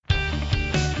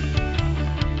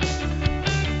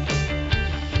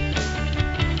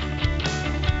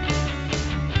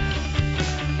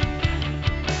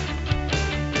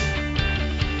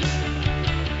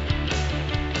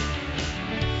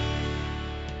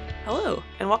Hello,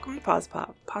 and welcome to Pause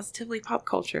Pop, Positively Pop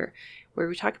Culture, where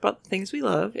we talk about the things we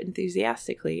love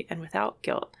enthusiastically and without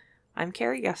guilt. I'm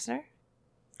Carrie Gessner.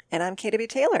 And I'm KW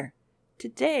Taylor.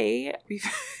 Today,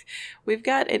 we've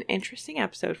got an interesting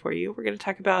episode for you. We're going to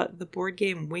talk about the board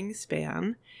game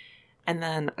Wingspan, and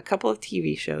then a couple of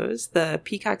TV shows, the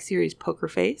Peacock series Poker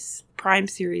Face, Prime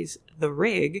series The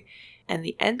Rig, and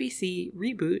the NBC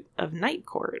reboot of Night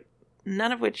Court.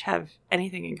 None of which have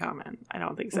anything in common. I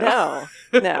don't think so.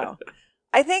 No.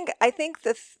 I think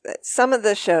some of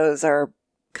the shows are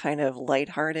kind of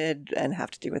lighthearted and have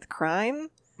to do with crime.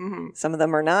 Mm-hmm. Some of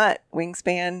them are not.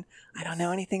 Wingspan, I don't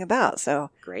know anything about.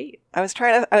 So Great. I was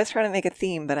trying to make a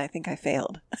theme, but I think I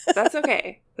failed. That's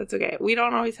okay. That's okay. We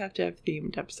don't always have to have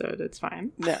themed episode. It's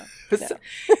fine. No.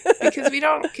 Because we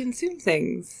don't consume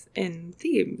things in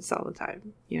themes all the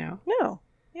time, you know? No.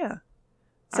 Yeah.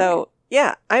 So,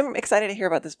 yeah, I'm excited to hear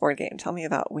about this board game. Tell me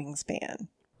about Wingspan.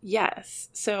 Yes.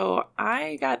 So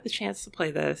I got the chance to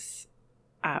play this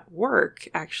at work,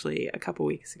 actually, a couple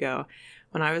weeks ago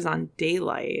when I was on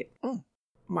Daylight. Mm.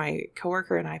 My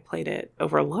coworker and I played it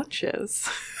over lunches.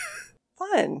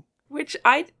 Fun. Which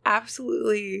I'd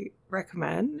absolutely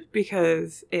recommend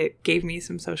because it gave me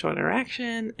some social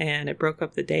interaction and it broke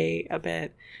up the day a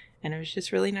bit. And it was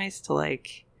just really nice to,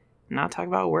 not talk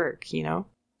about work, you know?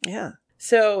 Yeah.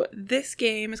 So this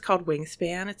game is called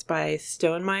Wingspan. It's by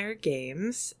Stonemaier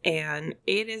Games, and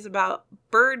it is about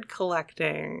bird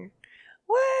collecting.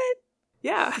 What?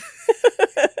 Yeah.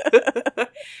 I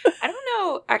don't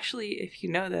know, actually, if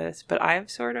you know this, but I've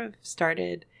sort of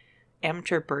started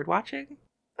amateur bird watching.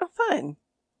 Oh, fun.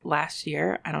 Last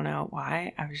year, I don't know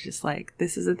why, I was just like,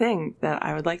 this is a thing that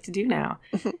I would like to do now.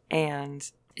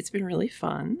 And it's been really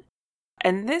fun.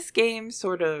 And this game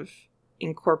sort of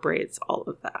incorporates all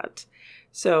of that.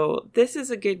 So this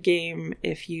is a good game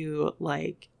if you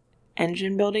like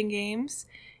engine building games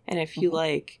and if you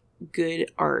like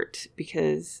good art,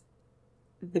 because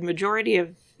the majority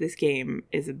of this game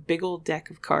is a big old deck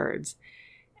of cards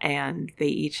and they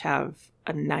each have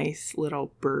a nice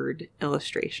little bird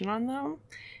illustration on them.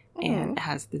 And it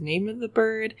has the name of the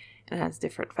bird and it has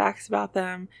different facts about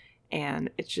them,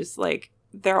 and it's just like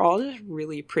they're all just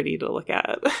really pretty to look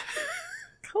at.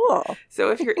 Cool.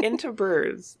 So if you're into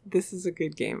birds, this is a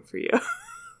good game for you.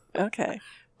 Okay.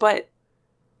 But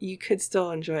you could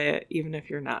still enjoy it even if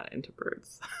you're not into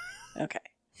birds. Okay.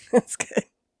 That's good.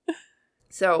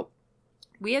 So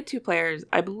we had 2 players.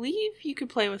 I believe you could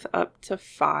play with up to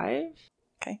 5.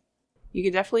 Okay. You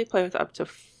could definitely play with up to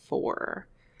 4.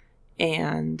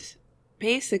 And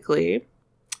basically,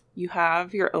 you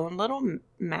have your own little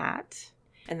mat.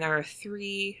 And there are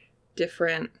 3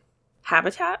 different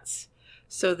habitats.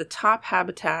 So the top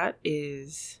habitat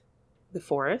is the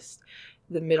forest,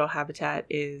 the middle habitat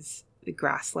is the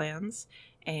grasslands,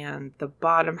 and the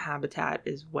bottom habitat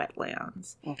is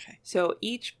wetlands. Okay. So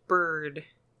each bird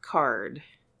card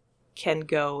can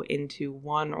go into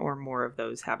one or more of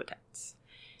those habitats.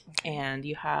 Okay. And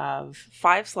you have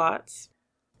 5 slots.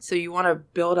 So you want to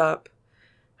build up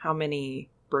how many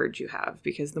birds you have,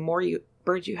 because the more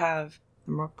birds you have,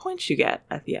 the more points you get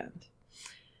at the end.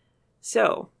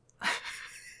 So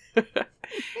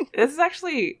this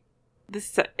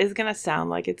is going to sound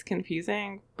like it's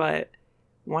confusing, but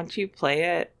once you play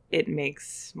it, it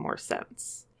makes more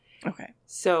sense. Okay.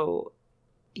 So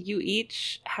you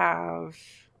each have,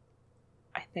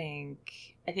 I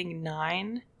think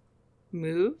 9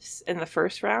 moves in the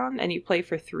first round, and you play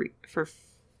for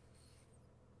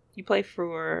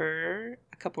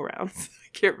a couple rounds. I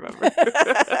can't remember.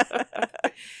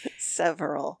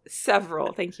 Several,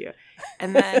 thank you.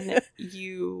 And then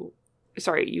you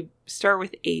start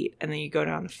with 8 and then you go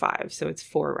down to 5, so it's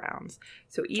 4 rounds.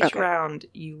 So each round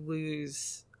you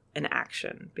lose an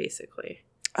action, basically.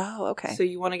 Oh, okay. So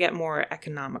you want to get more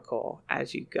economical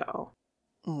as you go.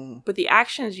 Mm. But the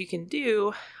actions you can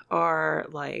do are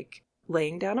like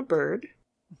laying down a bird,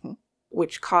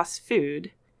 which costs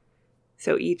food.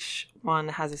 So each one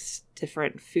has a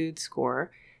different food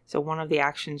score. So one of the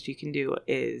actions you can do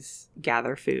is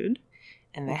gather food.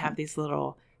 And they have these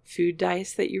little food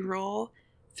dice that you roll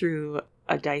through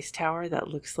a dice tower that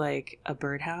looks like a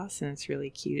birdhouse. And it's really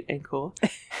cute and cool.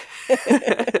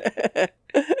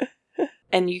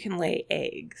 And you can lay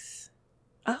eggs.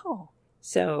 Oh.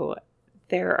 So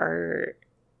there are...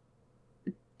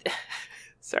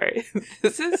 Sorry.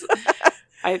 This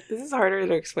is harder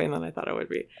to explain than I thought it would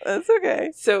be. That's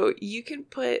okay. So you can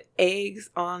put eggs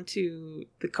onto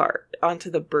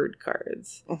the bird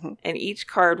cards. And each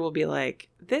card will be like,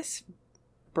 this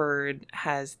bird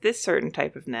has this certain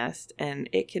type of nest and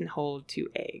it can hold 2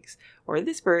 eggs. Or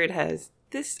this bird has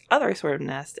this other sort of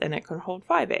nest and it can hold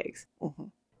 5 eggs.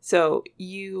 So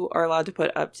you are allowed to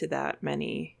put up to that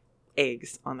many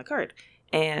eggs on the card.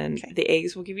 And the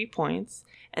eggs will give you points.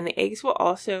 And the eggs will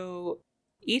also...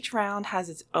 Each round has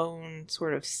its own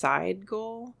sort of side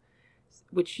goal,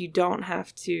 which you don't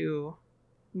have to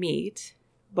meet.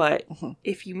 But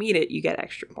if you meet it, you get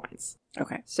extra points.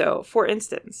 Okay. So, for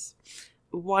instance,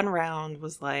 one round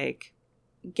was like,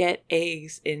 get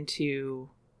eggs into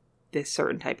this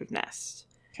certain type of nest.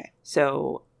 Okay.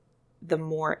 So, the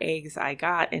more eggs I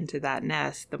got into that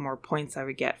nest, the more points I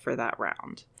would get for that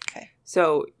round. Okay.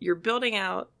 So, you're building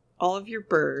out all of your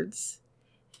birds,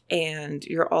 and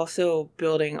you're also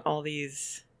building all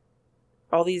these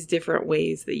different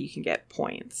ways that you can get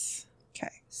points.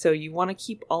 Okay. So you want to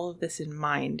keep all of this in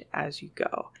mind as you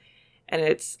go. And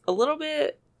it's a little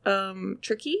bit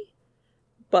tricky,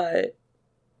 but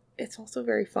it's also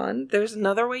very fun. There's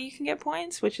another way you can get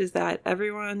points, which is that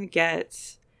everyone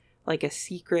gets like a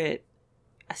secret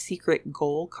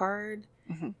goal card.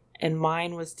 And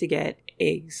mine was to get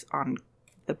eggs on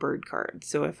the bird card.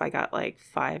 So if I got like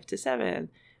 5 to 7,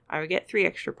 I would get 3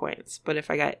 extra points. But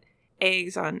if I got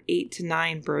eggs on 8 to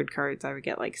 9 bird cards, I would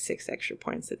get like 6 extra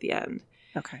points at the end.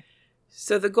 Okay.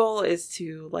 So the goal is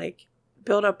to like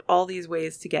build up all these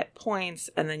ways to get points,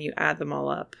 and then you add them all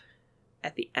up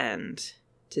at the end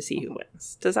to see who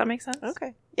wins. Does that make sense?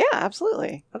 Okay. Yeah,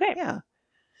 absolutely. Okay. Yeah.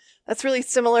 That's really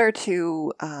similar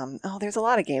to there's a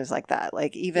lot of games like that.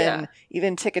 Like even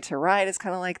Ticket to Ride is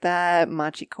kind of like that.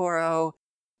 Machi Koro,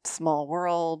 Small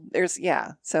World.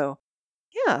 So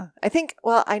yeah, I think,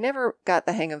 well, I never got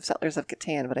the hang of Settlers of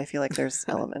Catan, but I feel like there's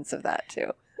elements of that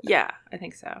too. Yeah, I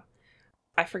think so.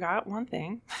 I forgot one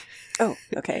thing. Oh,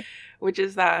 okay. Which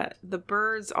is that the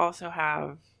birds also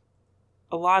have,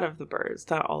 a lot of the birds,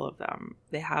 not all of them,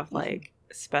 they have like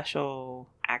special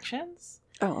actions.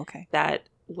 Oh, okay. That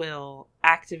will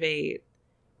activate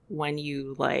when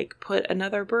you like put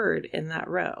another bird in that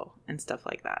row and stuff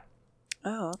like that.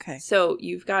 Oh, okay. So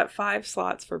you've got 5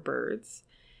 slots for birds.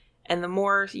 And the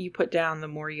more you put down, the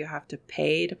more you have to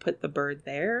pay to put the bird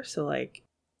there. So, like,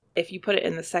 if you put it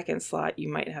in the second slot, you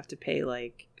might have to pay,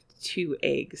 like, 2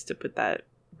 eggs to put that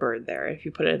bird there. If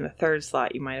you put it in the third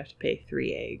slot, you might have to pay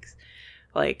 3 eggs.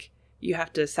 Like, you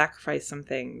have to sacrifice some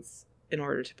things in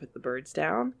order to put the birds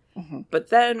down. But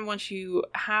then once you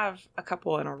have a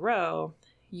couple in a row,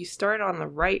 you start on the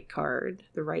right card,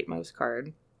 the rightmost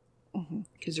card,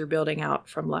 because you're building out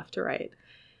from left to right.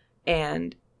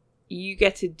 And you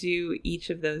get to do each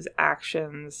of those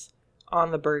actions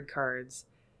on the bird cards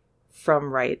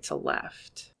from right to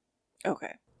left.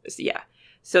 Okay. So, yeah.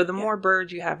 So the more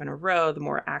birds you have in a row, the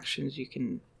more actions you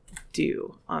can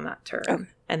do on that turn. Okay.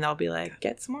 And they'll be like,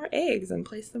 get some more eggs and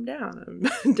place them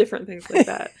down and different things like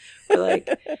that. Or like,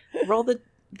 roll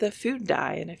the food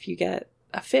die, and if you get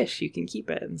a fish, you can keep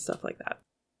it and stuff like that.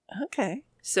 Okay.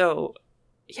 So,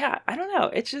 yeah, I don't know.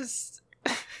 It's just...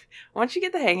 Once you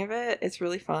get the hang of it, it's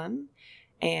really fun.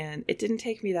 And it didn't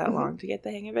take me that long to get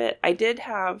the hang of it. I did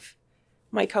have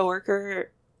my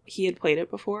coworker, he had played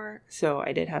it before, so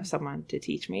I did have someone to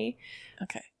teach me.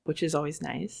 Okay. Which is always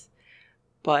nice.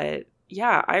 But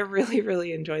yeah, I really,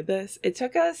 really enjoyed this. It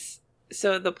took us,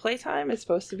 so the playtime is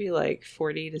supposed to be like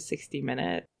 40 to 60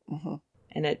 minutes.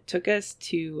 And it took us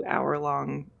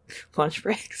 2-hour-long lunch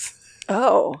breaks.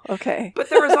 Oh, okay. But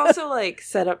there was also like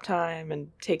setup time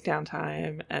and takedown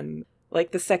time, and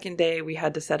like the second day we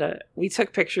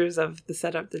took pictures of the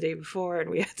setup the day before, and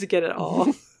we had to get it all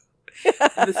in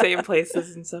the same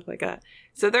places and stuff like that.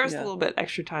 So there was a little bit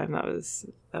extra time that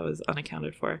was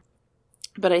unaccounted for.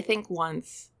 But I think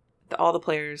once all the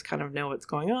players kind of know what's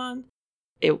going on,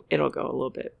 it'll go a little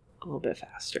bit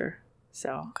faster.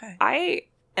 So I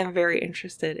am very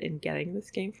interested in getting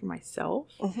this game for myself.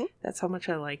 That's how much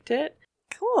I liked it.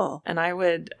 Cool. And I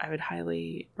would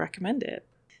highly recommend it.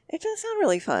 It does sound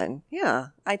really fun. Yeah.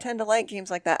 I tend to like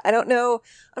games like that. I don't know.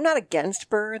 I'm not against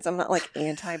birds. I'm not like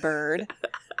anti-bird.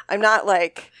 I'm not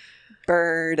like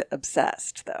bird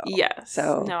obsessed though. Yes.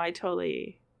 So no, I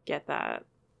totally get that.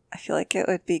 I feel like it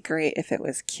would be great if it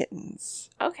was kittens.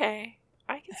 Okay.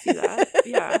 I can see that.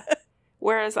 Yeah.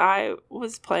 Whereas I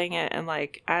was playing it, and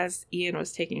like as Ian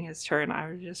was taking his turn, I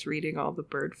was just reading all the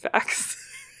bird facts.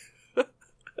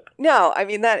 No, I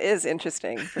mean, that is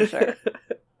interesting for sure.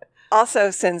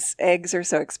 Also, since eggs are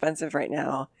so expensive right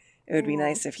now, it would be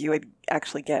nice if you would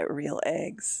actually get real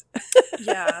eggs.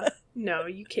 Yeah. No,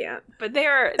 you can't. But they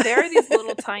are these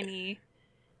little tiny,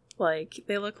 like,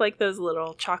 they look like those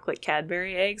little chocolate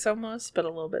Cadbury eggs almost, but a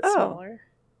little bit smaller.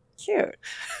 Cute.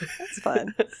 That's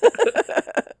fun.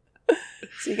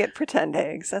 So you get pretend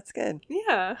eggs. That's good.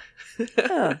 Yeah.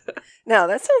 Huh. No,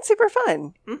 that sounds super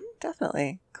fun.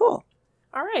 Definitely. Cool.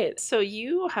 All right. So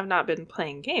you have not been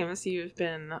playing games. You've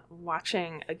been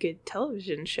watching a good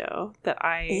television show that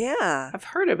I have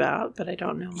heard about, but I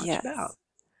don't know much about.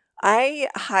 I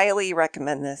highly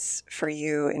recommend this for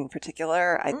you in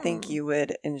particular. I think you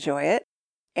would enjoy it.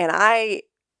 And I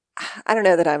don't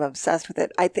know that I'm obsessed with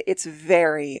it. It's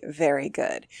very, very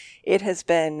good. It has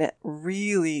been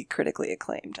really critically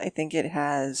acclaimed. I think it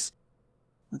has,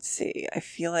 let's see, I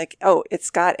feel like,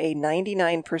 it's got a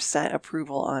 99%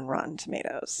 approval on Rotten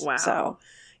Tomatoes. Wow. So,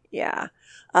 yeah.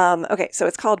 Okay, so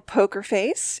it's called Poker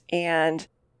Face, and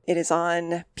it is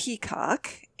on Peacock,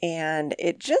 and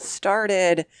it just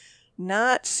started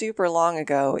not super long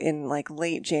ago in like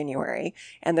late January,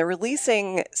 and they're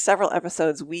releasing several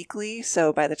episodes weekly.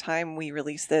 So by the time we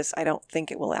release this, I don't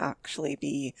think it will actually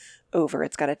be over.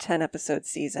 It's got a 10 episode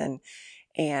season,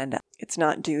 and it's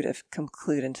not due to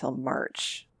conclude until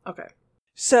March. Okay.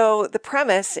 So the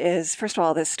premise is, first of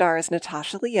all, this stars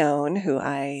Natasha Lyonne, who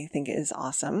I think is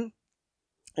awesome.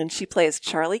 And she plays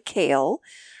Charlie Cale.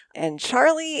 And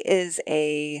Charlie is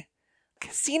a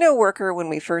casino worker when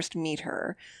we first meet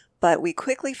her. But we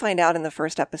quickly find out in the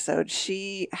first episode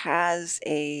she has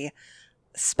a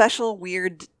special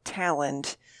weird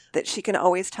talent that she can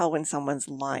always tell when someone's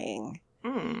lying.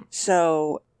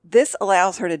 So this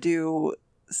allows her to do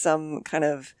some kind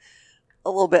of a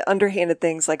little bit underhanded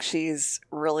things, like she's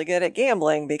really good at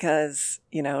gambling because,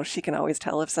 she can always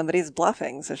tell if somebody's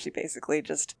bluffing. So she basically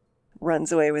just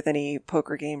runs away with any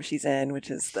poker game she's in, which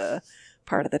is the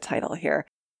part of the title here.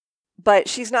 But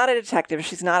she's not a detective.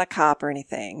 She's not a cop or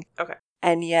anything. Okay.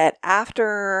 And yet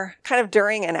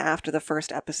during and after the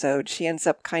first episode, she ends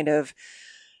up kind of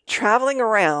traveling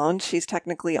around. She's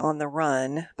technically on the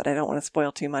run, but I don't want to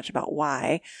spoil too much about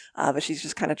why. But she's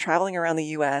just kind of traveling around the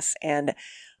U.S. And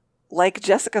like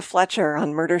Jessica Fletcher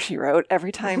on Murder, She Wrote,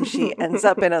 every time she ends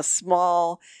up in a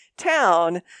small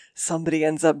town, somebody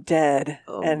ends up dead.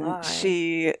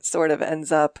 She sort of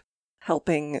ends up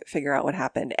helping figure out what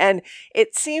happened. And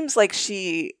it seems like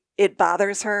it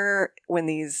bothers her when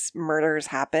these murders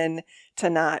happen to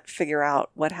not figure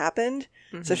out what happened.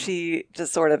 Mm-hmm. So she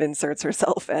just sort of inserts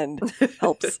herself and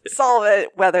helps solve it,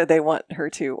 whether they want her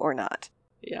to or not.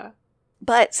 Yeah.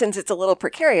 But since it's a little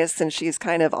precarious, since she's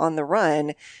kind of on the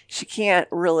run, she can't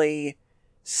really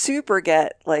super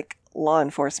get like law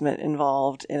enforcement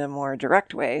involved in a more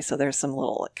direct way. So there's some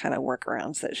little kind of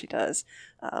workarounds that she does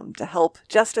to help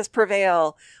justice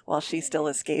prevail while she still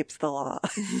escapes the law.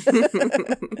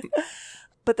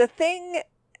 But the thing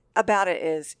about it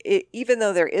is, even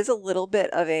though there is a little bit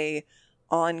of a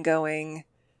ongoing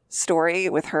story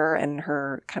with her and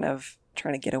her kind of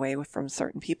trying to get away from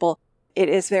certain people, it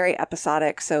is very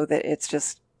episodic, so that it's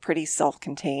just pretty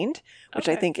self-contained, which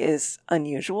I think is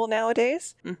unusual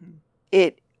nowadays. Mm-hmm.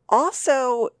 It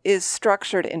also is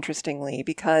structured interestingly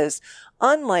because,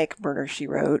 unlike Murder, She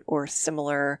Wrote or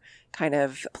similar kind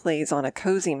of plays on a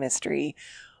cozy mystery,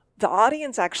 the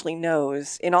audience actually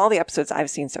knows, in all the episodes I've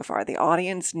seen so far, the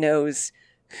audience knows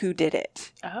who did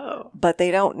it. Oh. But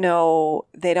they don't know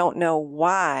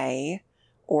why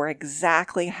or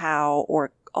exactly how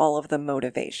or all of the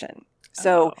motivation.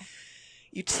 So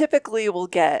you typically will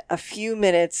get a few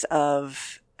minutes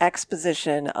of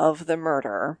exposition of the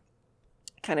murder,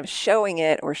 kind of showing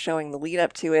it or showing the lead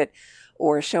up to it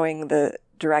or showing the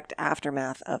direct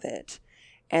aftermath of it.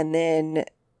 And then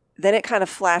it kind of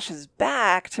flashes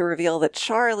back to reveal that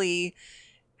Charlie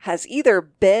has either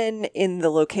been in the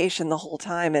location the whole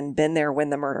time and been there when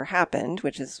the murder happened,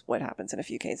 which is what happens in a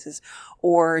few cases,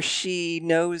 or she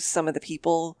knows some of the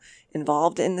people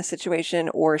involved in the situation,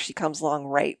 or she comes along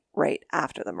right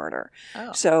after the murder.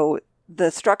 Oh. So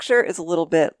the structure is a little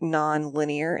bit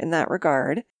non-linear in that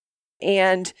regard.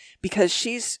 And because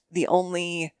she's the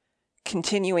only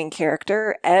continuing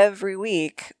character, every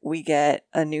week we get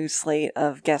a new slate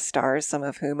of guest stars, some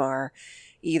of whom are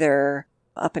either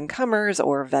up-and-comers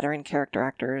or veteran character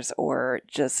actors or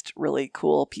just really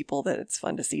cool people that it's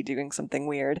fun to see doing something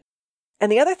weird.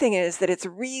 And the other thing is that it's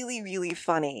really, really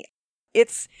funny.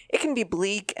 It can be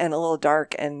bleak and a little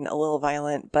dark and a little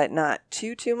violent, but not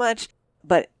too much.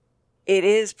 But it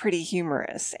is pretty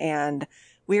humorous and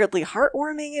weirdly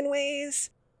heartwarming in ways.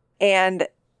 And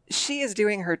she is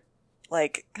doing her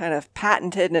like kind of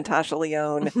patented Natasha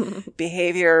Lyonne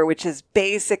behavior, which is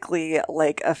basically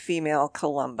like a female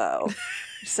Columbo.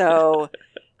 So,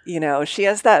 she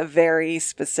has that very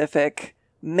specific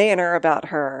manner about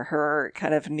her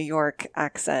kind of New York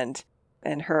accent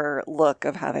and her look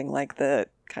of having like the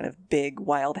kind of big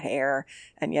wild hair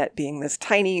and yet being this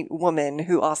tiny woman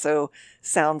who also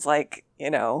sounds like,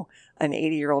 an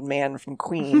 80-year-old man from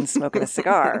Queens smoking a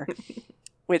cigar.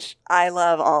 Which I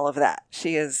love all of that.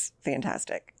 She is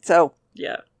fantastic. So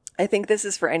Yeah. I think this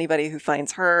is for anybody who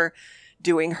finds her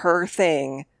doing her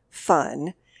thing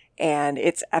fun, and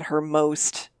it's at her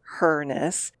most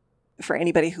herness. For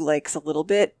anybody who likes a little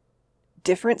bit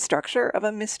different structure of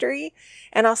a mystery,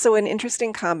 and also an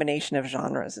interesting combination of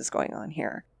genres is going on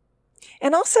here.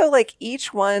 And also, like,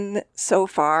 each one so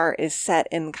far is set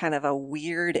in kind of a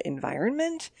weird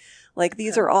environment. Like,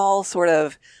 these are all sort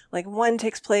of, like, one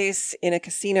takes place in a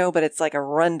casino, but it's like a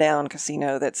rundown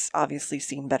casino that's obviously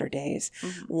seen better days.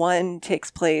 Mm-hmm. One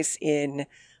takes place in,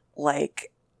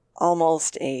 like,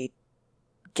 almost a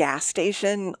gas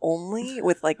station only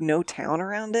with, like, no town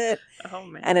around it. Oh,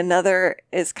 man. And another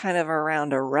is kind of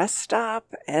around a rest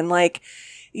stop. And, like,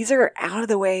 these are out of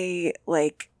the way,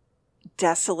 like,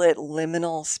 desolate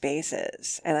liminal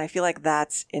spaces, and I feel like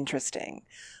that's interesting.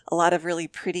 A lot of really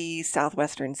pretty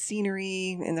southwestern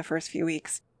scenery in the first few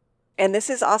weeks. And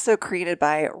this is also created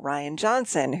by Rian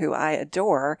Johnson, who I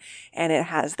adore, and it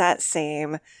has that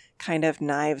same kind of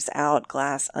Knives Out,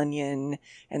 Glass Onion,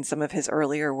 and some of his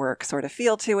earlier work sort of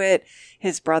feel to it.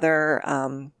 His brother,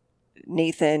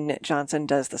 Nathan Johnson,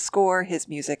 does the score. His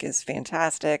music is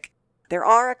fantastic. There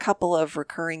are a couple of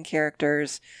recurring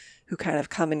characters who kind of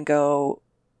come and go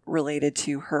related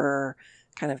to her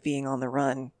kind of being on the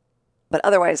run. But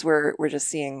otherwise, we're just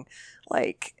seeing,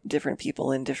 like, different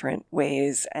people in different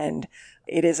ways. And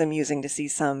it is amusing to see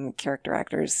some character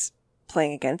actors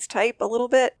playing against type a little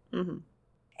bit. Mm-hmm.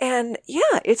 And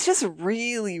yeah, it's just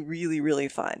really, really, really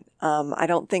fun. I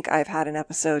don't think I've had an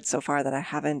episode so far that I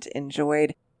haven't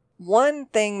enjoyed. One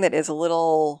thing that is a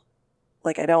little,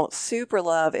 like, I don't super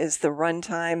love is the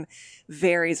runtime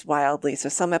varies wildly. So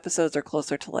some episodes are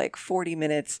closer to like 40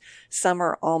 minutes. Some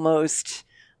are almost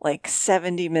like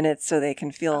 70 minutes, so they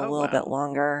can feel a little bit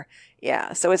longer.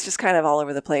 Yeah. So it's just kind of all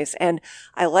over the place. And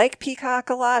I like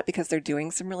Peacock a lot because they're doing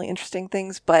some really interesting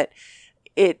things, but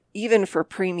even for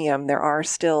premium, there are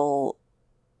still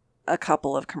a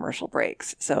couple of commercial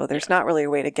breaks. So there's not really a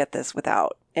way to get this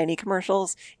without any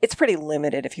commercials. It's pretty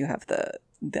limited if you have the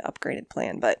upgraded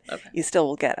plan, but you still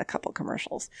will get a couple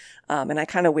commercials. And I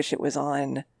kind of wish it was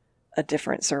on a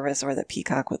different service, or that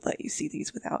Peacock would let you see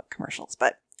these without commercials.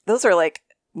 But those are like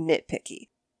nitpicky.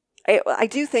 I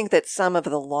do think that some of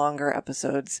the longer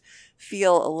episodes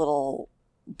feel a little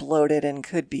bloated and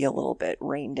could be a little bit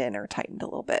reined in or tightened a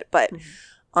little bit. But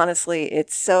honestly,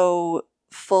 it's so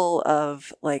full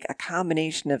of like a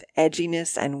combination of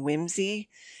edginess and whimsy.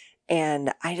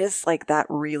 And I just like that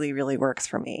really, really works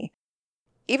for me.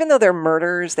 Even though they're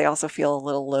murders, they also feel a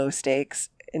little low stakes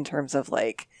in terms of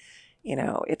like, you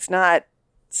know, it's not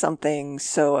something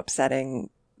so upsetting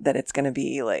that it's going to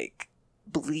be like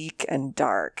bleak and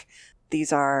dark.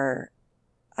 These are,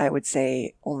 I would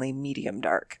say, only medium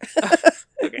dark.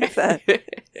 if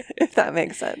that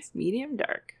makes sense. Medium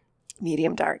dark.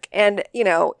 Medium dark. And, you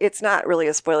know, it's not really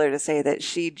a spoiler to say that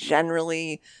she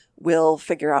generally will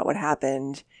figure out what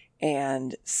happened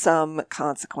and some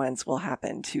consequence will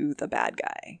happen to the bad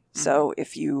guy. Mm-hmm. So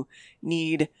if you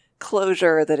need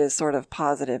closure that is sort of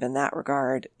positive in that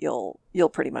regard, you'll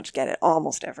pretty much get it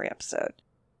almost every episode.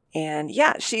 And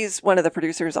yeah, she's one of the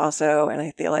producers also, and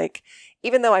I feel like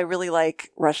even though I really like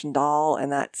Russian Doll,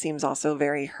 and that seems also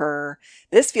very her,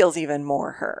 this feels even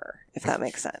more her, if that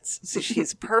makes sense. So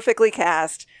she's perfectly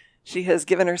cast. She has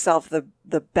given herself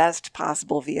the best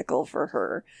possible vehicle for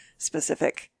her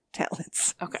specific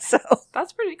talents. Okay. So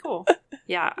that's pretty cool.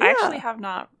 Yeah, I actually have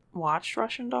not watched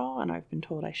Russian Doll, and I've been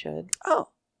told I should. Oh.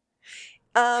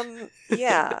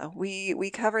 Yeah, we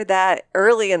covered that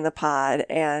early in the pod,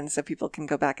 and so people can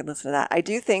go back and listen to that. I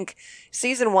do think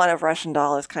season 1 of Russian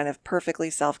Doll is kind of perfectly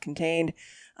self-contained.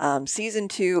 Season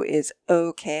 2 is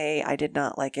okay. I did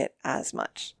not like it as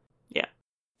much. Yeah.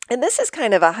 And this is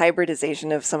kind of a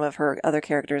hybridization of some of her other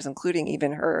characters, including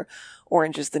even her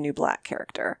Orange is the New Black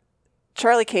character.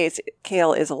 Charlie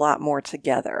Cale is a lot more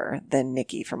together than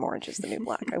Nikki from Orange is the New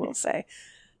Black, I will say.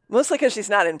 Mostly because she's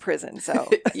not in prison, so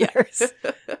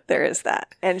there is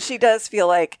that. And she does feel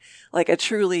like a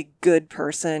truly good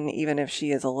person, even if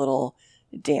she is a little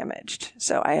damaged.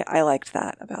 So I liked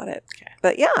that about it. Okay.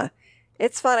 But yeah,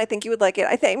 it's fun. I think you would like it.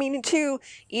 I mean, too,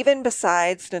 even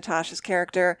besides Natasha's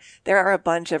character, there are a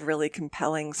bunch of really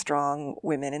compelling, strong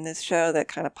women in this show that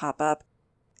kind of pop up.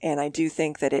 And I do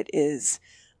think that it is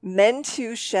meant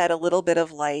to shed a little bit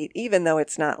of light, even though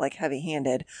it's not like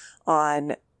heavy-handed,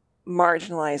 on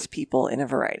marginalized people in a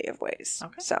variety of ways.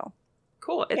 Okay. So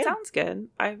cool. It sounds good.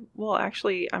 I'm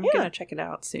gonna check it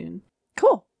out soon.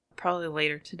 Cool. Probably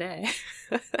later today.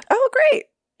 Oh, great.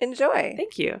 Enjoy.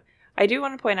 Thank you. I do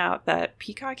want to point out that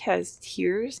Peacock has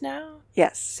tiers now.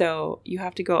 Yes. So you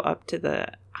have to go up to the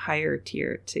higher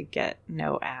tier to get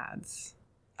no ads.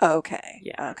 Okay.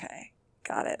 Yeah. Okay.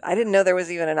 Got it. I didn't know there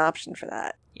was even an option for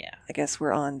that. Yeah. I guess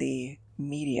we're on the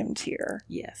medium tier.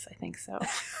 Yes, I think so.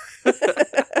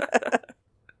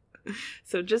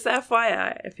 So just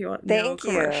FYI, if you want no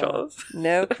commercials.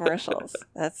 No commercials.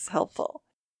 That's helpful.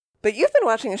 But you've been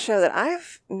watching a show that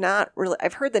I've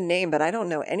heard the name, but I don't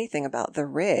know anything about. The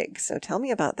Rig. So tell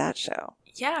me about that show.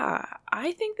 Yeah,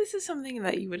 I think this is something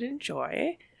that you would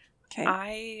enjoy. Okay.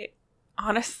 I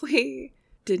honestly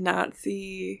did not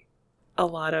see a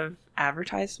lot of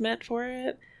advertisement for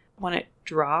it. When it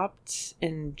dropped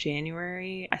in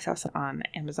January, I saw it on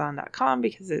Amazon.com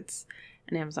because it's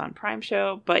an Amazon Prime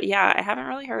show. But yeah, I haven't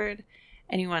really heard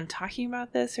anyone talking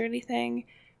about this or anything,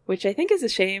 which I think is a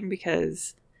shame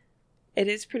because it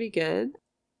is pretty good.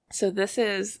 So this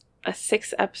is a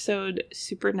 6-episode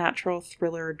supernatural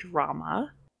thriller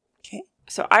drama. Okay.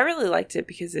 So I really liked it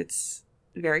because it's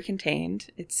very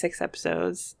contained. It's 6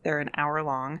 episodes. They're an hour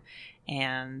long.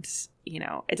 And,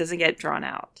 it doesn't get drawn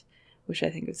out, which I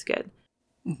think is good.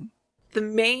 Mm-hmm. The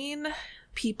main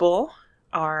people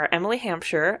are Emily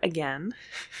Hampshire, again.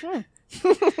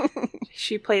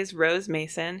 She plays Rose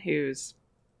Mason, who's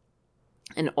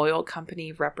an oil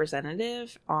company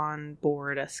representative on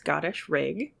board a Scottish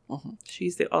rig. Mm-hmm.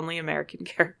 She's the only American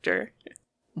character.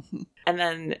 Mm-hmm. And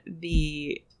then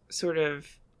the sort of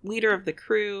leader of the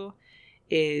crew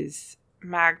is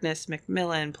Magnus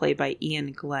Macmillan, played by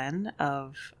Ian Glenn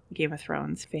of Game of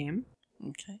Thrones fame.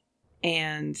 Okay.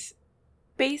 And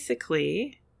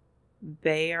basically,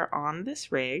 they are on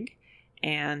this rig,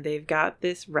 and they've got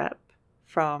this rep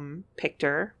from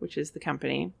Pictor, which is the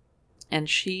company, and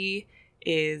she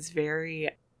is very,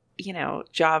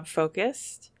 job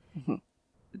focused. Mm-hmm.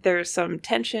 There's some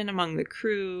tension among the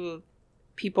crew.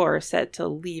 People are set to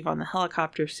leave on the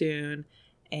helicopter soon,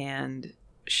 and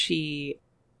she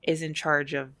is in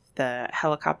charge of the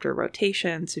helicopter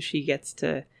rotation, so she gets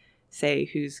to say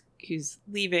who's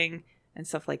leaving and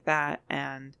stuff like that.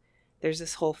 And there's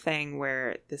this whole thing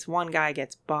where this one guy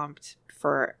gets bumped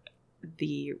for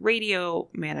the radio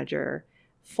manager,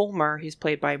 Fulmer, who's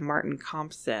played by Martin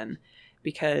Compston,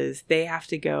 because they have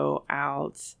to go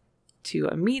out to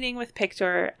a meeting with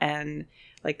Pictor, and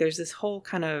there's this whole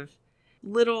kind of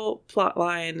little plot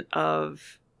line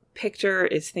of Pictor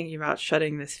is thinking about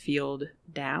shutting this field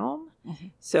down. Mm-hmm.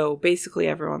 So basically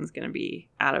everyone's going to be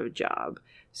out of a job.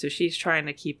 So she's trying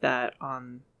to keep that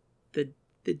on the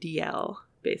DL,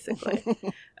 basically.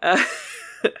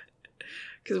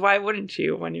 Because why wouldn't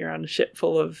you when you're on a ship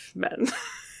full of men?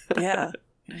 Yeah.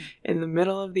 In the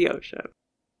middle of the ocean.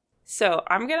 So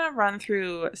I'm going to run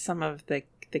through some of the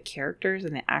characters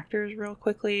and the actors real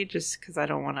quickly, just because I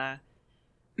don't want to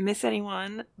miss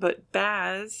anyone. But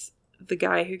Baz, the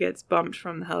guy who gets bumped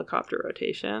from the helicopter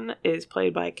rotation, is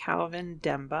played by Calvin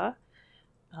Demba.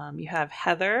 You have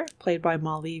Heather, played by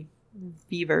Molly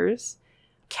Beavers.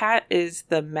 Kat is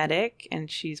the medic, and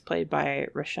she's played by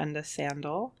Rashenda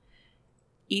Sandel.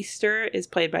 Easter is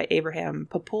played by Abraham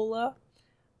Papula.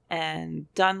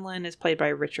 And Dunlin is played by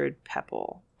Richard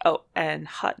Pepple. Oh, and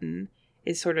Hutton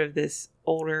is sort of this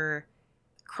older,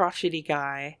 crotchety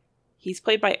guy. He's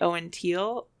played by Owen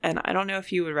Teale, and I don't know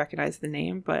if you would recognize the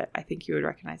name, but I think you would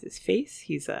recognize his face.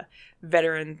 He's a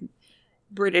veteran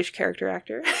British character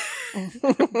actor.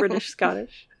 British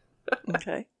Scottish.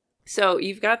 Okay. So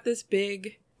you've got this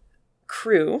big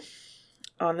crew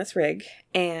on this rig,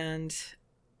 and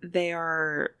they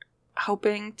are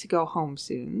hoping to go home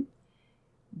soon,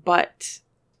 but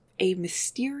a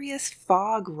mysterious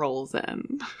fog rolls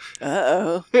in.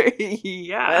 Uh-oh.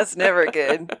 Yeah. That's never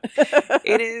good.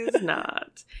 It is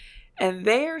not. And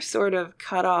they are sort of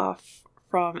cut off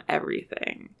from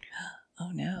everything.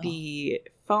 Oh, no. The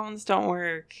phones don't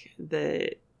work.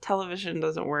 The television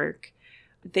doesn't work.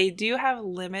 They do have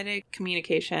limited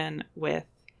communication with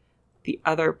the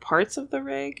other parts of the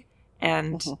rig.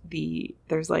 And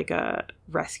there's a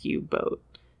rescue boat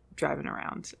driving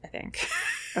around, I think.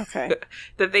 Okay.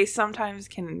 That they sometimes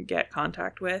can get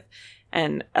contact with,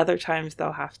 and other times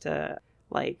they'll have to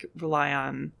rely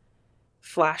on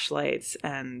flashlights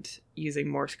and using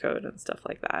Morse code and stuff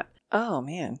like that. Oh,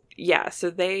 man. Yeah, so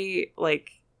they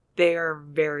are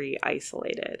very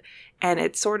isolated, and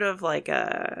it's sort of like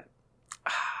I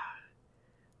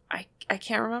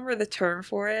can't remember the term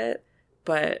for it,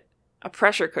 but a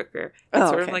pressure cooker. It's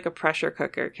sort of like a pressure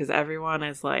cooker because everyone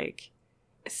is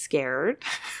scared.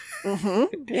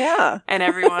 Mm-hmm. Yeah. And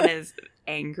everyone is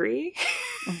angry.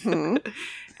 Mm-hmm.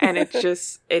 And it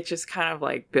just kind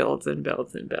of builds and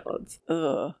builds and builds.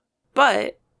 Ugh.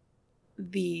 But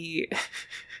the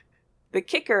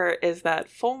kicker is that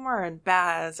Fulmer and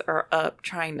Baz are up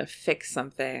trying to fix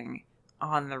something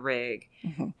on the rig.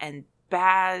 Mm-hmm. And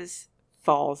Baz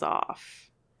falls off.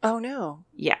 Oh, no.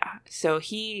 Yeah. So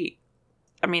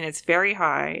it's very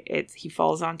high. He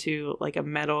falls onto like a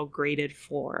metal grated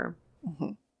floor.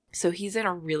 Mm-hmm. So he's in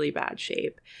a really bad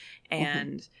shape.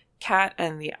 And Kat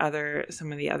and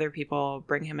some of the other people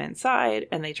bring him inside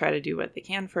and they try to do what they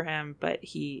can for him. But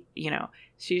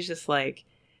she's just like,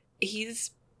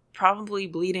 he's probably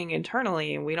bleeding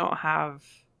internally and we don't have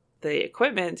the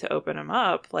equipment to open him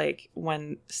up. Like,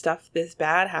 when stuff this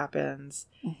bad happens,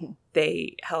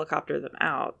 they helicopter them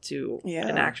out to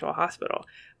an actual hospital.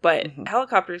 But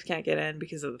helicopters can't get in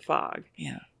because of the fog.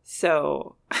 Yeah.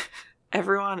 So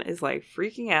everyone is like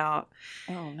freaking out.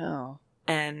 Oh, no.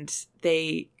 And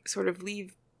they sort of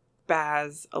leave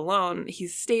Baz alone.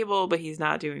 He's stable, but he's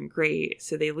not doing great.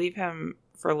 So they leave him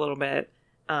for a little bit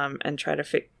and try to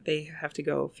they have to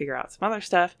go figure out some other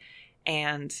stuff.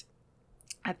 And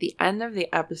at the end of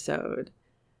the episode,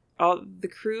 all the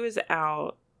crew is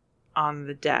out on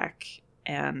the deck,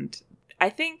 and I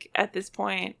think at this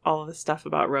point all of the stuff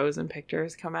about Rose and Pictor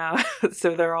has come out.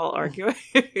 So they're all arguing.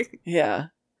 Yeah.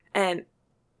 And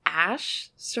ash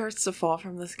starts to fall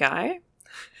from the sky.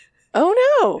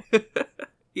 Oh, no.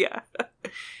 Yeah.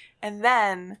 And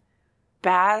then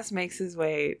Baz makes his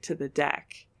way to the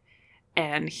deck,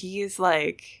 and he is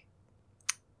like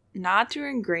not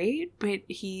doing great, but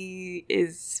he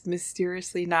is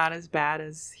mysteriously not as bad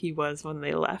as he was when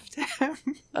they left him.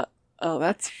 Oh,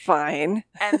 that's fine.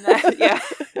 And then, yeah.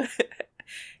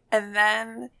 And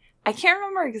then I can't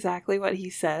remember exactly what he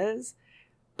says,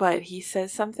 but he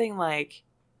says something like,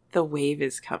 the wave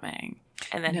is coming.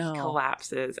 And then he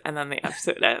collapses, and then the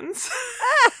episode ends.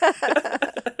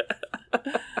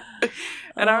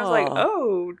 And I was like,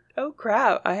 oh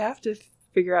crap, I have to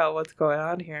figure out what's going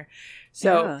on here.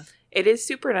 So it is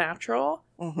supernatural.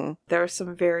 There are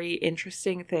some very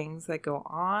interesting things that go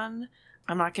on.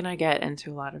 I'm not going to get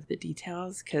into a lot of the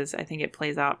details because I think it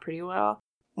plays out pretty well.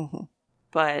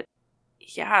 But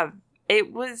yeah,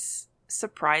 it was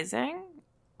surprising.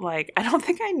 Like, I don't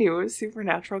think I knew it was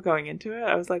supernatural going into it.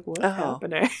 I was like, what's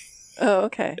happening? Oh,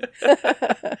 okay. I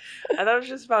thought it was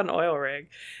just about an oil rig.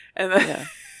 And then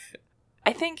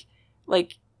I think,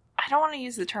 like, I don't want to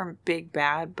use the term big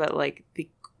bad, but like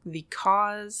the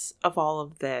cause of all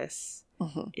of this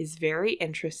is very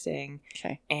interesting.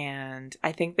 Okay. And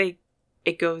I think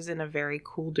it goes in a very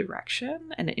cool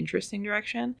direction, an interesting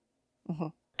direction.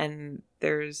 And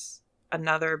there's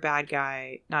another bad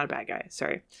guy, not a bad guy,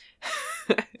 sorry.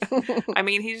 I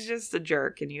mean, he's just a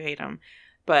jerk and you hate him.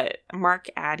 But Mark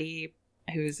Addy,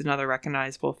 who's another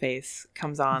recognizable face,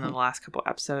 comes on in the last couple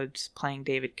episodes playing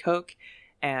David Koch.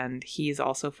 And he's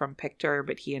also from Pictor,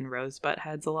 but he and Rose butt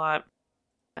heads a lot.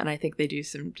 And I think they do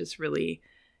some just really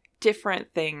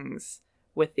different things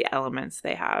with the elements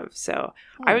they have. So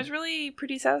I was really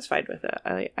pretty satisfied with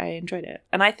it. I enjoyed it.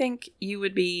 And I think you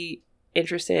would be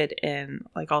interested in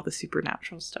like all the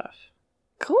supernatural stuff.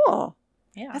 Cool.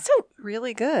 Yeah. That sounds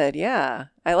really good. Yeah.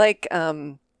 I like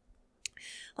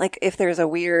if there's a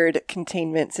weird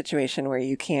containment situation where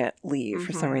you can't leave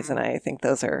for some reason, I think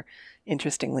those are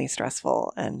interestingly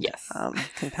stressful and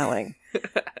compelling.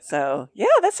 So, yeah,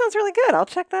 that sounds really good. I'll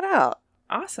check that out.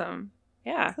 Awesome.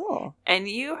 Yeah. Cool. And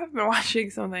you have been watching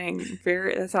something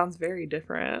that sounds very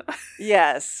different.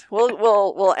 Yes.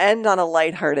 We'll end on a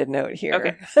lighthearted note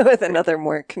here with another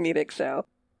more comedic show.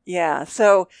 Yeah.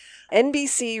 So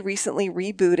NBC recently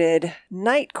rebooted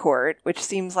Night Court, which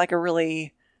seems like a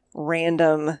really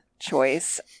random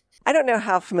choice. I don't know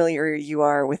how familiar you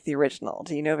are with the original.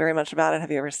 Do you know very much about it?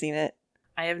 Have you ever seen it?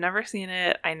 I have never seen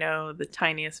it. I know the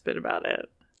tiniest bit about it.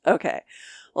 Okay.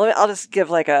 Well, I'll just give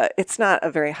it's not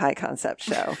a very high concept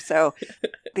show. So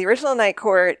the original Night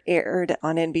Court aired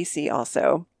on NBC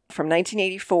also from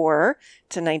 1984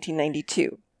 to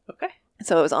 1992. Okay.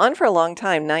 So it was on for a long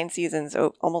time, 9 seasons,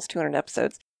 almost 200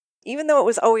 episodes. Even though it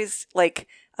was always like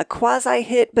a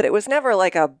quasi-hit, but it was never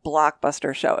like a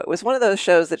blockbuster show. It was one of those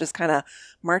shows that just kind of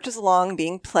marches along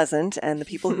being pleasant, and the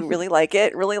people who really like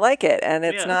it. And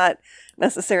it's not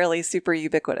necessarily super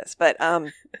ubiquitous. But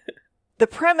the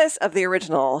premise of the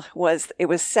original was it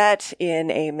was set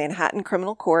in a Manhattan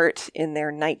criminal court in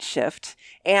their night shift.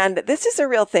 And this is a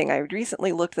real thing. I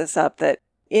recently looked this up, that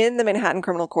in the Manhattan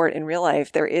criminal court in real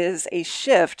life, there is a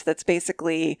shift that's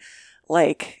basically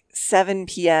like 7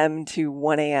 p.m. to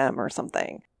 1 a.m. or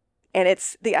something. And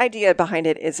it's the idea behind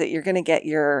it is that you're going to get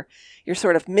your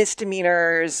sort of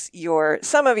misdemeanors,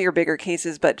 some of your bigger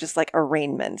cases, but just like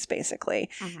arraignments, basically.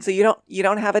 So you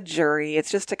don't have a jury.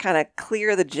 It's just to kind of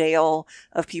clear the jail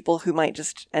of people who might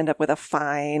just end up with a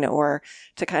fine, or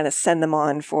to kind of send them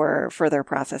on for further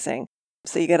processing.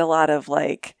 So you get a lot of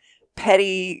like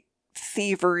petty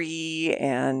thievery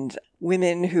and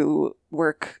women who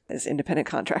work as independent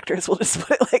contractors, we'll just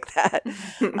put it like that.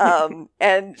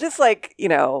 And just like,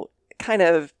 kind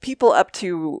of people up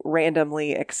to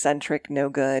randomly eccentric, no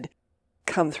good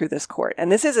come through this court.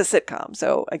 And this is a sitcom.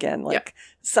 So again,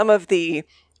 some of the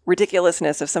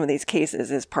ridiculousness of some of these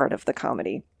cases is part of the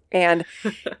comedy. And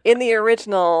in the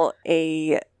original,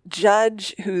 a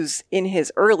judge who's in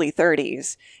his early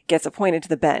 30s gets appointed to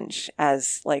the bench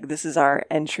as this is our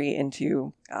entry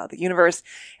into the universe.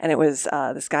 And it was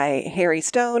this guy, Harry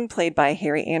Stone, played by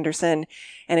Harry Anderson.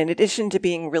 And in addition to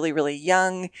being really, really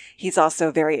young, he's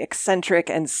also very eccentric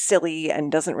and silly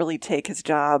and doesn't really take his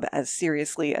job as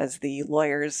seriously as the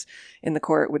lawyers in the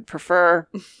court would prefer.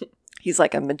 He's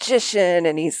like a magician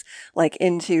and he's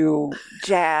into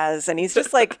jazz and he's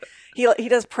just he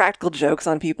does practical jokes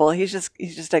on people. He's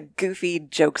just a goofy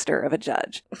jokester of a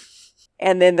judge.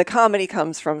 And then the comedy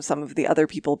comes from some of the other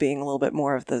people being a little bit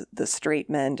more of the straight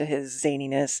men to his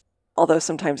zaniness. Although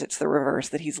sometimes it's the reverse,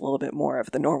 that he's a little bit more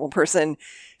of the normal person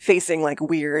facing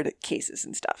weird cases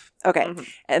and stuff. Okay. Mm-hmm.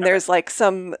 And there's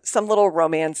some little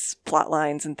romance plot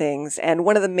lines and things. And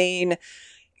one of the main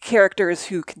characters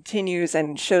who continues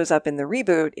and shows up in the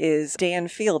reboot is Dan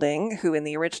Fielding, who in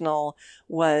the original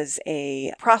was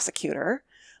a prosecutor,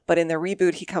 but in the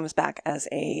reboot he comes back as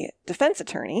a defense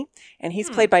attorney, and he's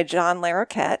played by John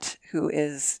Larroquette, who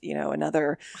is,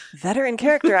 another veteran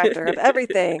character actor of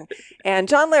everything. And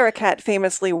John Larroquette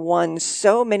famously won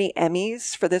so many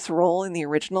Emmys for this role in the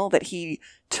original that he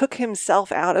took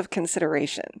himself out of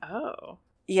consideration. Oh.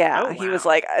 Yeah, wow. He was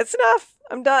like, it's enough.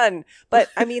 I'm done. But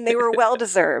I mean, they were well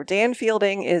deserved. Dan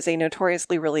Fielding is a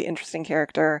notoriously really interesting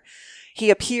character. He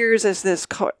appears as this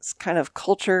kind of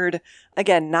cultured,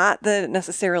 again, not the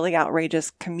necessarily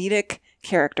outrageous comedic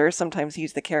character. Sometimes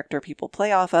he's the character people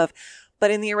play off of.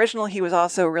 But in the original, he was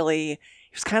also he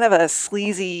was kind of a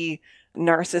sleazy,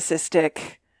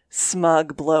 narcissistic,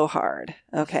 smug blowhard.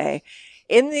 Okay.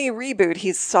 In the reboot,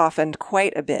 he's softened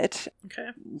quite a bit. Okay.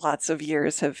 Lots of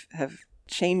years have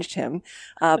changed him,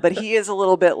 but he is a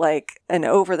little bit like an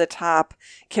over-the-top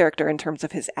character in terms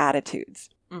of his attitudes.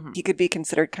 Mm-hmm. He could be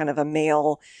considered kind of a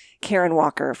male Karen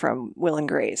Walker from Will and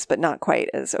Grace, but not quite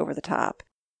as over-the-top.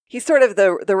 He's sort of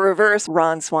the reverse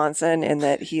Ron Swanson in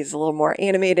that he's a little more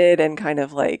animated and kind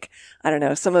of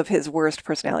some of his worst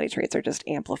personality traits are just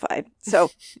amplified. So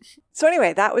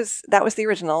anyway, that was the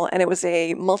original, and it was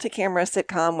a multi-camera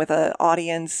sitcom with an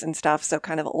audience and stuff, so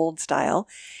kind of old style.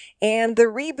 And the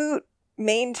reboot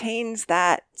maintains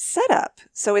that setup.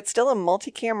 So it's still a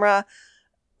multi-camera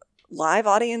live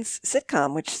audience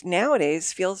sitcom, which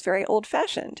nowadays feels very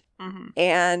old-fashioned. Mm-hmm.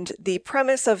 And the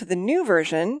premise of the new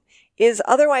version is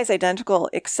otherwise identical,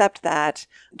 except that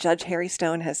Judge Harry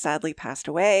Stone has sadly passed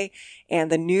away,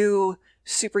 and the new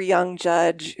super young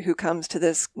judge who comes to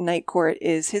this night court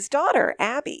is his daughter,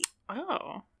 Abby.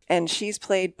 Oh. And she's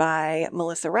played by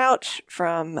Melissa Rauch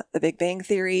from The Big Bang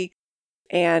Theory.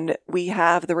 And we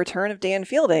have the return of Dan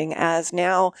Fielding as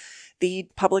now the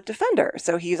public defender.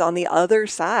 So he's on the other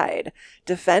side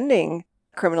defending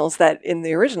criminals that in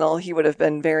the original he would have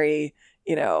been very,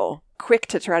 quick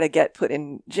to try to get put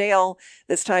in jail.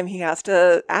 This time he has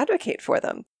to advocate for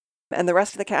them. And the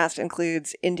rest of the cast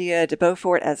includes India de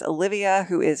Beaufort as Olivia,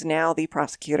 who is now the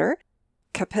prosecutor,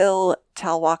 Kapil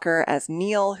Talwalkar as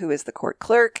Neil, who is the court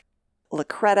clerk,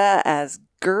 Lacretta as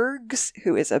Gergs,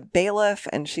 who is a bailiff,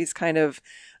 and she's kind of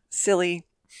silly.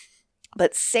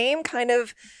 But same kind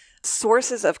of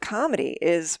sources of comedy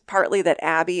is partly that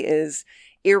Abby is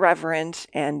irreverent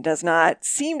and does not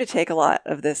seem to take a lot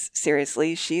of this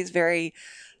seriously. She's very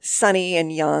sunny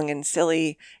and young and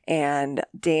silly, and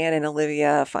Dan and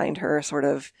Olivia find her sort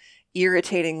of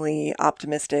irritatingly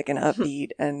optimistic and upbeat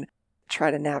and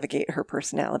try to navigate her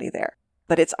personality there.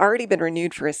 But it's already been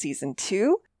renewed for a season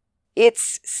 2.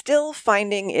 It's still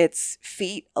finding its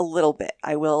feet a little bit.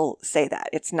 I will say that.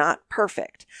 It's not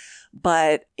perfect,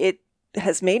 but it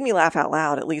has made me laugh out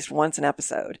loud at least once an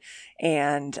episode.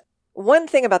 And one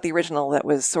thing about the original that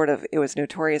was it was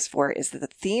notorious for is that the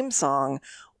theme song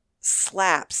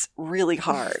slaps really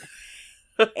hard.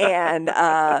 And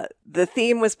the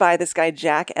theme was by this guy,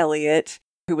 Jack Elliott,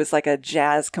 who was like a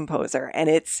jazz composer. And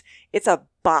it's a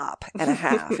bop and a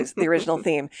half is the original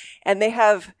theme. And they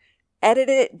have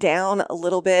edited it down a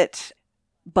little bit,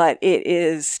 but it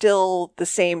is still the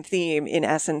same theme in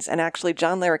essence. And actually,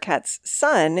 John Larroquette's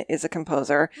son is a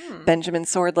composer, Benjamin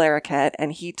Sword Larroquette,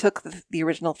 and he took the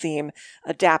original theme,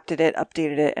 adapted it,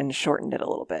 updated it, and shortened it a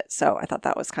little bit. So I thought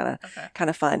that was kind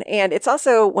of fun. And it's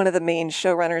also one of the main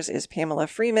showrunners is Pamela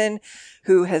Freeman,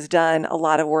 who has done a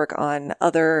lot of work on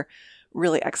other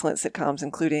really excellent sitcoms,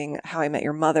 including How I Met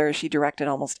Your Mother. She directed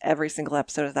almost every single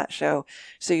episode of that show.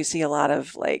 So you see a lot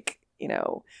of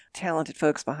talented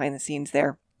folks behind the scenes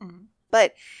there. Mm-hmm.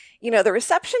 But, the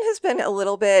reception has been a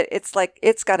little bit, it's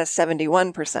got a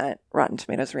 71% Rotten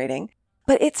Tomatoes rating,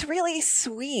 but it's really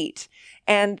sweet.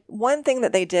 And one thing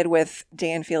that they did with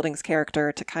Dan Fielding's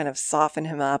character to kind of soften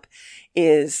him up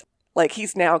is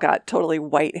he's now got totally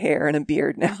white hair and a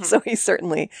beard now. Mm-hmm. So he's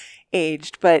certainly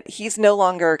aged, but he's no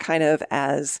longer kind of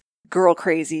as girl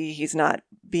crazy. He's not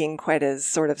being quite as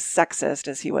sort of sexist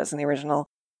as he was in the original.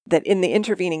 That in the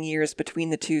intervening years between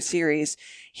the two series,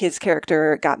 his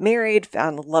character got married,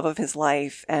 found the love of his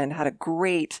life, and had a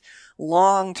great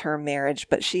long-term marriage,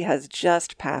 but she has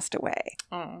just passed away.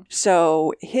 Oh.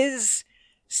 So his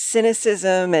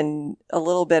cynicism and a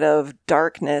little bit of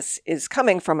darkness is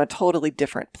coming from a totally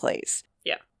different place.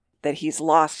 Yeah. That he's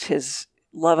lost his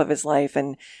love of his life,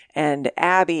 and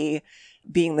Abby,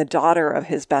 being the daughter of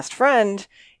his best friend,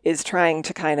 is trying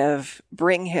to kind of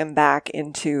bring him back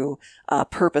into a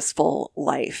purposeful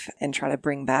life and try to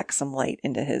bring back some light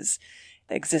into his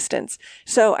existence.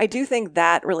 So I do think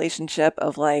that relationship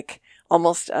of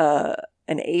almost an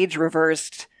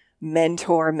age-reversed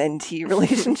mentor-mentee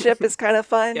relationship is kind of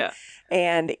fun. Yeah.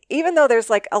 And even though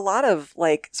there's a lot of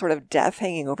sort of death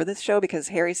hanging over this show, because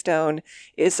Harry Stone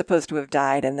is supposed to have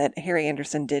died, and that Harry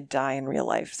Anderson did die in real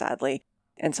life, sadly.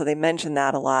 And so they mention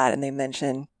that a lot, and they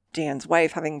mention Dan's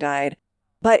wife having died.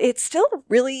 But it's still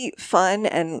really fun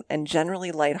and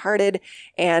generally lighthearted,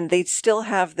 and they still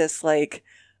have this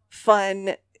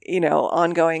fun,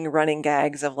 ongoing running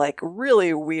gags of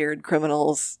really weird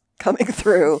criminals coming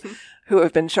through who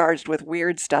have been charged with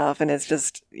weird stuff, and it's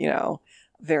just,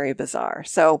 very bizarre.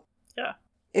 So yeah,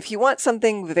 if you want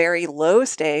something very low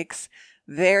stakes,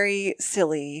 very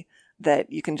silly,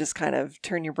 that you can just kind of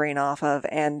turn your brain off of,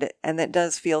 and that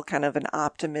does feel kind of an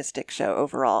optimistic show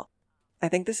overall, I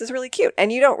think this is really cute.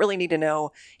 And you don't really need to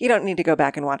know, you don't need to go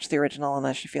back and watch the original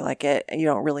unless you feel like it. You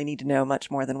don't really need to know much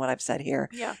more than what I've said here.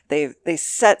 Yeah. They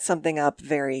set something up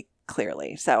very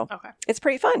clearly. So okay, it's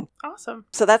pretty fun. Awesome.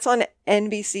 So that's on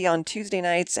NBC on Tuesday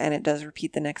nights, and it does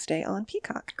repeat the next day on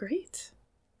Peacock. Great.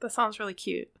 That sounds really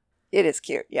cute. It is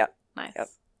cute. Yep. Nice. Yep.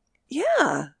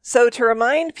 Yeah. So to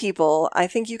remind people, I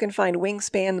think you can find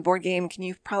Wingspan, the board game. Can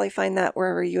you probably find that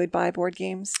wherever you would buy board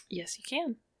games? Yes, you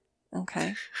can.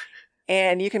 Okay.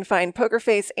 And you can find Poker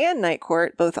Face and Night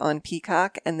Court both on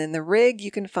Peacock. And then The Rig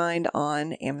you can find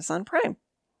on Amazon Prime.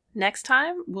 Next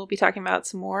time, we'll be talking about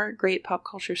some more great pop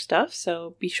culture stuff,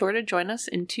 so be sure to join us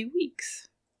in 2 weeks.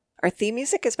 Our theme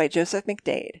music is by Joseph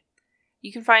McDade.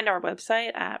 You can find our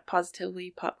website at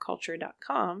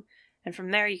positivelypopculture.com, and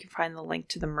from there you can find the link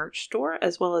to the merch store,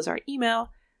 as well as our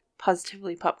email,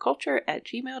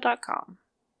 positivelypopculture@gmail.com.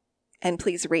 And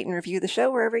please rate and review the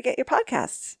show wherever you get your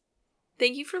podcasts.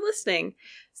 Thank you for listening.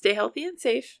 Stay healthy and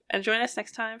safe, and join us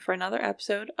next time for another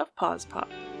episode of Pause Pop.